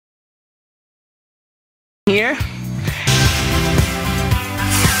Here.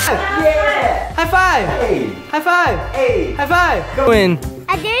 Yeah! High five! Hey! High five! Hey! High five! Go in.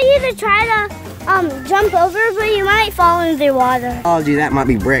 I dare you to try to jump over, but you might fall into the water. Oh, gee, that might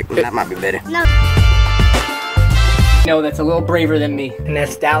be brick. That might be better. No. No, that's a little braver than me. And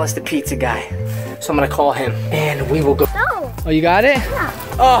that's Dallas the pizza guy. So I'm gonna call him and we will go. No. Oh, you got it? Yeah.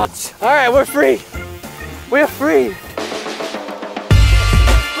 Oh, all right, we're free. We're free.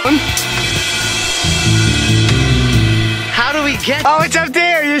 How do we get? Oh, it's up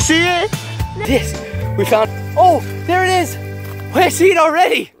there. You see it? This. We found. Oh, there it is. Wait, I see it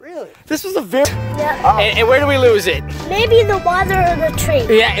already. Really? This was a very. Yeah. And where do we lose it? Maybe the water or the tree.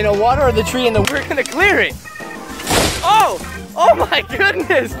 Yeah, in the water or the tree, and we're gonna clear it. Oh! Oh my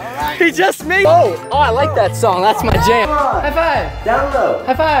goodness! Right. He just made. Oh, I like that song. That's my jam. High five! Down low.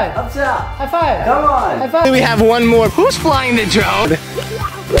 High five! Up top. High five! Come on. High five! We have one more. Who's flying the drone?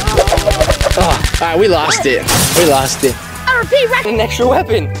 Oh, all right, we lost it. We lost it. An extra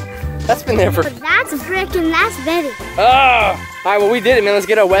weapon. That's been there for. That's Brick and that's Betty. Oh! All right, well we did it, man. Let's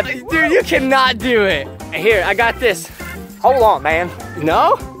get our weapon. Dude, you cannot do it. Here, I got this. Hold on, man.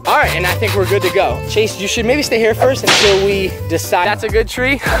 No? All right, and I think we're good to go. Chase, you should maybe stay here first until we decide. That's a good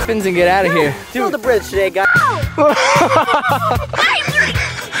tree. Spins and get out of here. Build the bridge today, guys.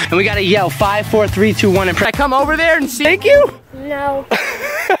 And we gotta yell 5, 4, 3, 2, 1, and I come over there and see. Thank you? No.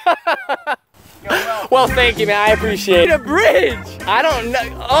 Well, thank you, man. I appreciate it. A bridge. I don't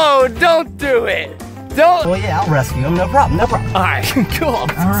know. Oh, don't do it. Don't. Well, yeah, I'll rescue him. No problem. No problem. All right, cool. All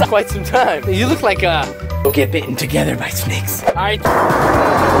right. Quite some time. You look like we'll get bitten together by snakes. All right.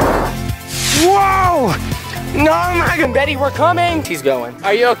 Whoa! No, my God. Betty, we're coming. She's going.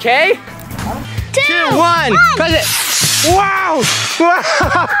 Are you okay? 2, 1. Press it. Wow!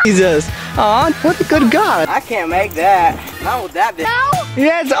 Wow! Jesus. Aw, what a good God. I can't make that. Not with that bit. No.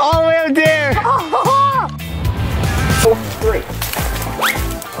 Yeah, it's all the way up there. Oh, 3.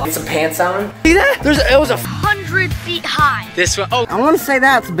 Get some pants on. See that? It was 100 feet high. This one. Oh. I want to say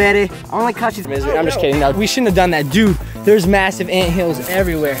that's Betty. Only cause she's Misery. I'm just kidding. No, we shouldn't have done that. Dude, there's massive anthills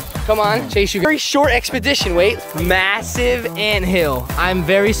everywhere. Come on, Chase, you. Very short expedition, wait. Massive anthill. I'm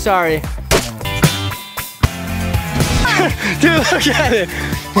very sorry. Dude, look at it.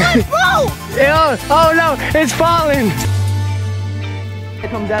 Oh no, it's falling. It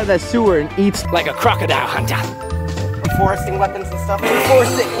comes out of that sewer and eats like a crocodile hunter. foresting weapons and stuff.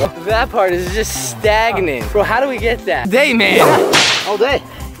 That part is just stagnant. Bro, how do we get that? Day, man. All day.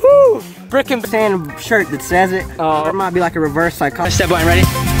 Woo. Brick and Sand shirt that says it. Oh. Or it might be like a reverse psychology. Step one, ready?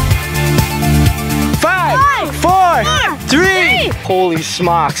 5, 4, 3. Holy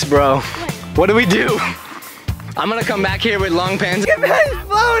smocks, bro. What do we do? I'm gonna come back here with long pants.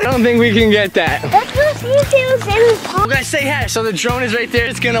 I don't think we can get that. Let's go see if We're gonna stay here. So the drone is right there.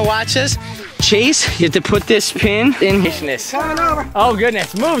 It's gonna watch us. Chase, you have to put this pin in this. Coming over. Oh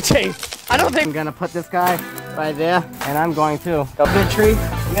goodness, move, Chase. I don't think I'm gonna put this guy right there, and I'm going to go to the tree.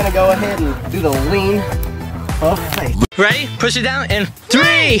 I'm gonna go ahead and do the lean. Okay. Ready? Push it down in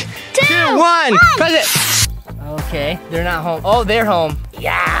 3, 2, 1. Press it. Okay, they're not home. Oh, they're home.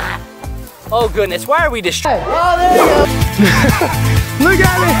 Yeah. Oh goodness, why are we distracted? Oh, there you go. Look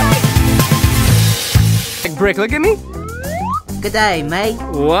at me. Brick, look at me. Good day, mate.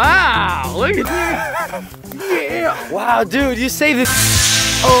 Wow, look at that. Yeah. Wow, dude, you saved this.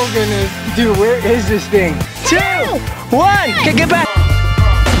 Oh goodness. Dude, where is this thing? 2, 1. Okay, get back.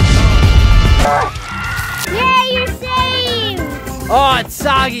 Yeah, you're saved. Oh, it's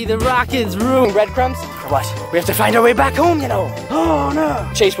soggy. The rocket's ruined. Breadcrumbs? For what? We have to find our way back home, you know. Oh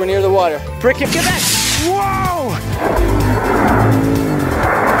no. Chase, we're near the water. Brick, get back. Whoa!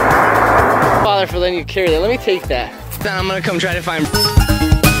 Father, for letting you carry that. Let me take that. Then I'm gonna come try to find.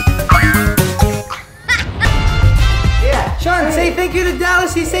 Yeah. Sean, say thank you to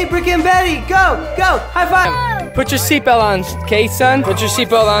Dallas. He say Brick and Betty. Go, go. High five. Put your seatbelt on, okay, son? Put your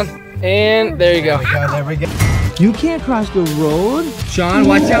seatbelt on. And there you go. There we go. You can't cross the road. Sean,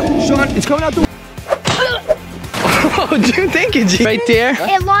 watch out. Sean, it's coming out the. Oh, dude, thank you, G. Right there.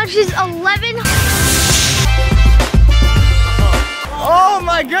 It launches 11. Oh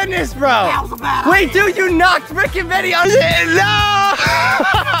my goodness, bro. Wait, dude, you knocked Brick and Betty on it. No.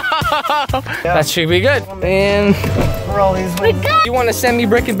 That should be good. And Roll these wings. you want to send me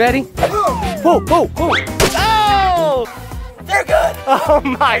Brick and Betty? Whoa, whoa, whoa. Oh, they're good. Oh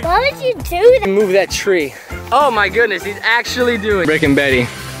my. Why would you do that? Move that tree. Oh my goodness, he's actually doing Brick and Betty.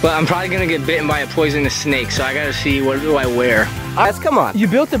 But I'm probably gonna get bitten by a poisonous snake, so I gotta see what do I wear. Let's come on. You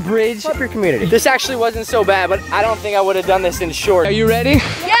built a bridge. Help your community. This actually wasn't so bad, but I don't think I would have done this in short. Are you ready?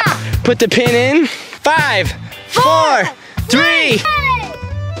 Yeah. Put the pin in. 5, 4, 3.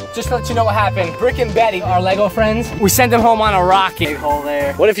 just to let you know what happened. Brick and Betty, our Lego friends, we sent them home on a rocket. Big hole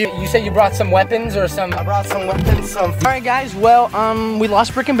there. What if you said you brought some weapons or some? I brought some weapons, some. All right, guys. Well, we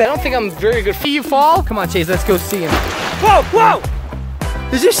lost Brick and Betty. I don't think I'm very good. See you fall? Come on, Chase. Let's go see him. Whoa, whoa!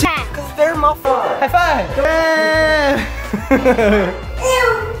 Did you see? Cause they're my fun. High five!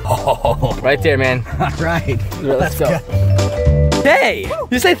 Oh, right there, man. All right. Let's go. Hey,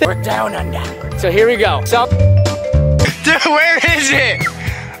 you say we're down under. So here we go. So, dude, where is it?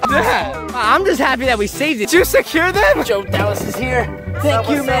 I'm just happy that we saved it. Did you secure them? Joe Dallas is here. Thank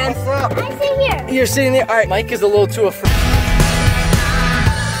you, man. I sit here. You're sitting there. All right, Mike is a little too afraid.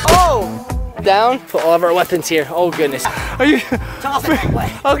 Oh, down. Put all of our weapons here. Oh goodness. Are you? Toss it that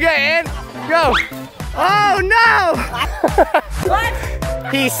way. Okay, and go. Oh no! What?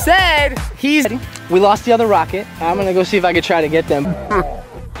 He said we lost the other rocket. I'm gonna go see if I can try to get them.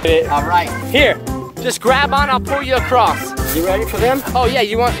 All right. Here, just grab on, I'll pull you across. You ready for them? Oh yeah,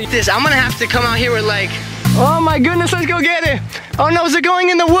 you want this? I'm gonna have to come out here with like, oh my goodness, let's go get it. Oh no, is it going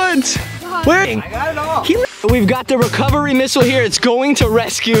in the woods? Where? I got it all. We've got the recovery missile here. It's going to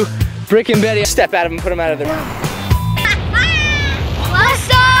rescue Brick and Betty. Step out of them, put them out of there. What's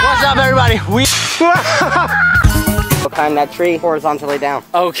up? What's up, everybody? We'll climb that tree horizontally down.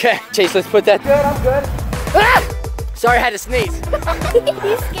 Okay, Chase, let's put that. Good, I'm good. Ah! Sorry, I had to sneeze.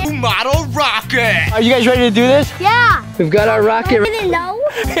 He's scared. Model rocket. Are you guys ready to do this? Yeah. We've got our rocket. I didn't know.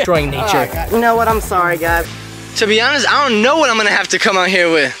 Destroying nature. You know what? I'm sorry, guys. To be honest, I don't know what I'm gonna have to come out here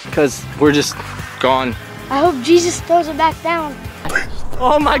with. Because we're just gone. I hope Jesus throws it back down.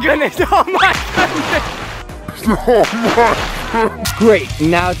 Oh my goodness, oh my goodness. Great,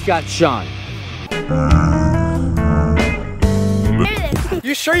 now it's got Sean.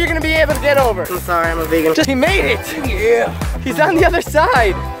 You sure you're gonna be able to get over? I'm sorry, I'm a vegan. He made it. Yeah. He's on the other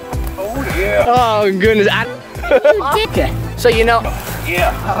side. Oh yeah. Oh goodness. Okay, so you know.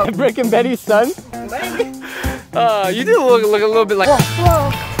 Yeah. Brick and Betty's son? Maybe. You do look a little bit like.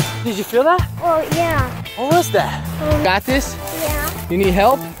 Whoa. Did you feel that? Oh, yeah. What was that? Got this? Yeah. You need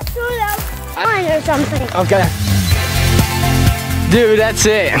help? Sort of. Fine or something. Okay. Dude, that's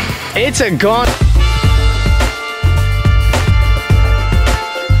it. It's a gone.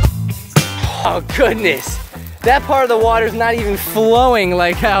 Oh goodness. That part of the water's not even flowing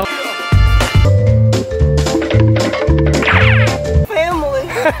like how. Family.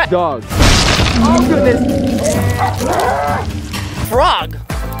 Dog. Oh goodness. Frog.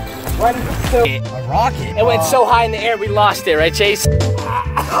 What is it? A rocket. It went so high in the air we lost it, right, Chase?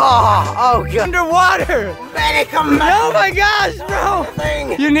 Oh god. Underwater. Betty, come back. Oh my gosh, bro.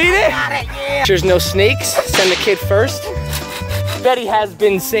 Thing. You need it? Got it, yeah. There's no snakes. Send the kid first. Betty has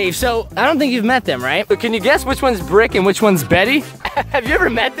been saved. So I don't think you've met them, right? But can you guess which one's Brick and which one's Betty? Have you ever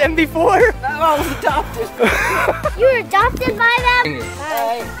met them before? No, I was adopted. You were adopted by them?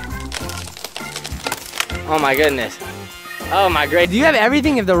 Hey. Oh my goodness. Oh my great. Do you have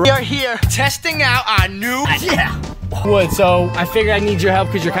everything of the We are here testing out our new wood. So I figured I need your help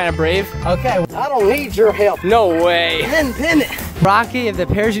because you're kind of brave. Okay. I don't need your help. No way. Pin it. Rocky of the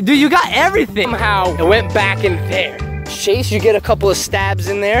parachute. Dude, you got everything. Somehow it went back in there. Chase, you get a couple of stabs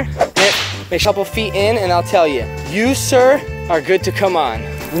in there. Make a couple feet in and I'll tell you. You, sir, are good to come on.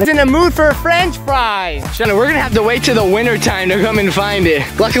 It's in the mood for French fries. Shanna, we're gonna have to wait till the winter time to come and find it.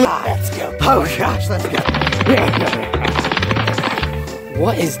 Luckily. Let's go. Oh gosh, let's go.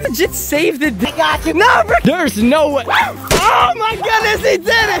 What is that? Just save the day. I got you. No, bro. There's no way. Oh my goodness, he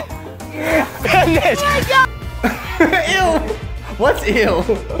did it. Goodness. Ew. What's ew?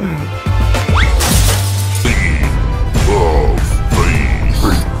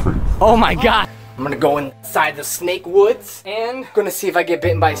 Oh my god. I'm gonna go inside the snake woods and gonna see if I get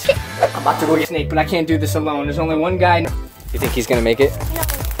bitten by a snake. I'm about to go get a snake, but I can't do this alone. There's only one guy. You think he's gonna make it? No.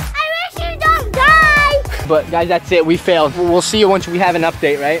 I wish you don't die. But guys, that's it. We failed. We'll see you once we have an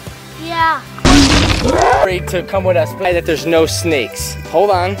update, right? Yeah. Afraid to come with us, but that there's no snakes. Hold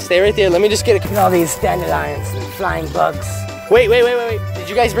on, stay right there. Let me just get All these dandelions and flying bugs. Wait. Did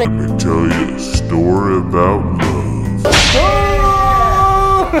you guys bring? Let me tell you a story about love.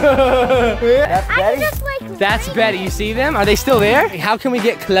 That's I Betty. just like. That's Betty. You see them? Are they still there? How can we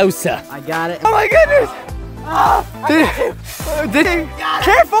get closer? I got it. Oh my goodness!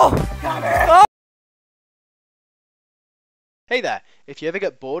 Careful! Oh. Hey there, if you ever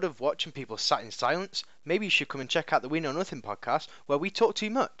get bored of watching people sat in silence, maybe you should come and check out the We Know Nothing podcast where we talk too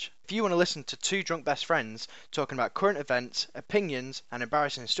much. If you want to listen to two drunk best friends talking about current events, opinions and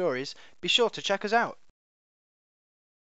embarrassing stories, be sure to check us out.